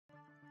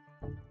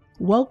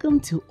Welcome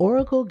to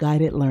Oracle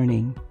Guided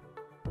Learning.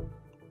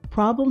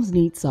 Problems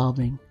need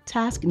solving,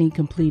 tasks need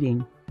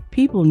completing,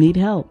 people need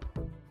help.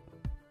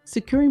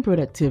 Securing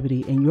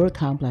productivity in your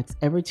complex,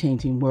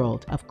 ever-changing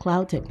world of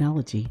cloud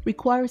technology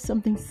requires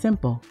something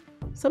simple,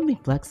 something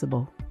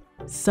flexible,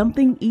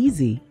 something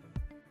easy.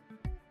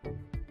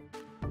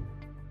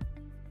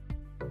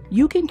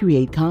 You can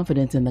create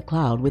confidence in the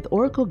cloud with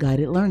Oracle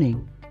Guided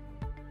Learning.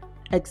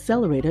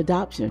 Accelerate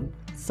adoption,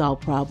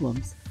 solve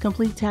problems,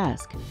 complete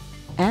tasks,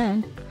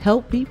 and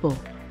help people.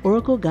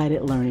 Oracle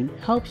Guided Learning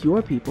helps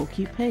your people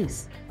keep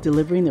pace,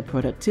 delivering the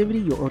productivity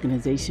your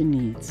organization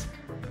needs.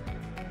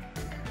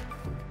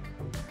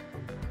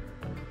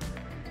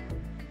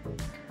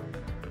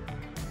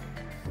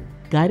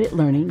 Guided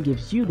Learning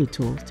gives you the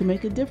tools to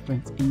make a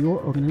difference in your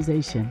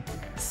organization,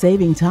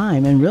 saving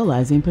time and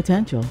realizing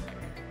potential.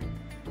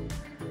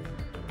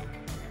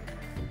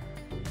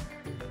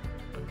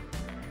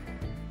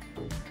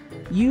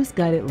 Use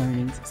Guided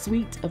Learning's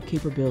suite of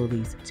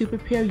capabilities to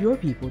prepare your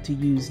people to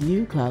use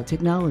new cloud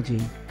technology.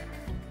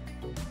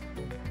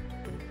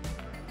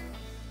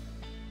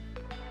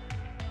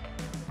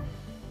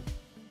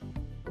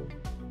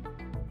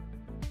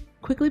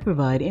 Quickly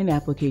provide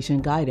in-application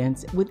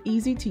guidance with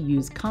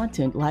easy-to-use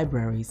content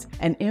libraries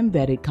and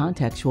embedded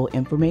contextual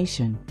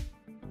information.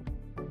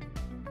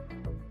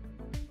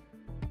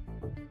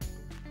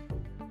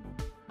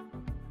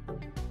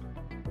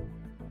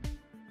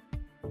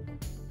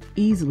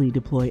 Easily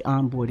deploy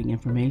onboarding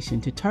information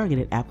to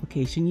targeted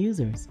application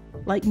users,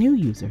 like new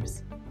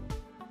users.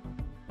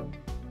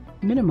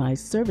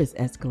 Minimize service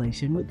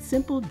escalation with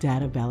simple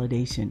data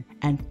validation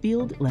and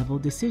field-level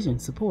decision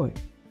support.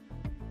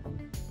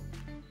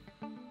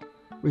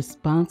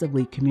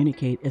 Responsively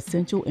communicate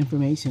essential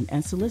information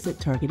and solicit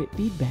targeted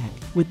feedback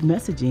with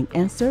messaging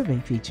and survey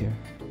feature.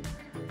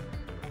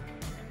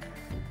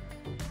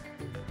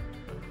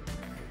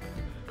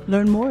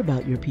 Learn more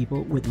about your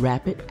people with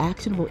rapid,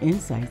 actionable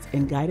insights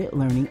and Guided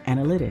Learning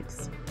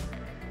analytics.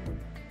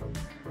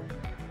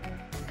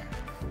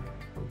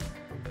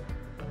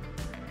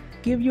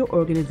 Give your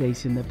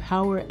organization the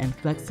power and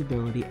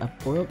flexibility of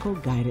Oracle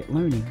Guided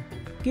Learning.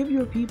 Give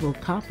your people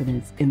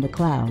confidence in the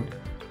cloud.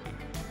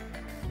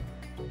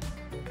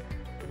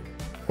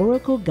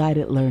 Oracle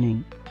Guided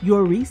Learning,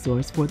 your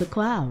resource for the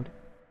cloud.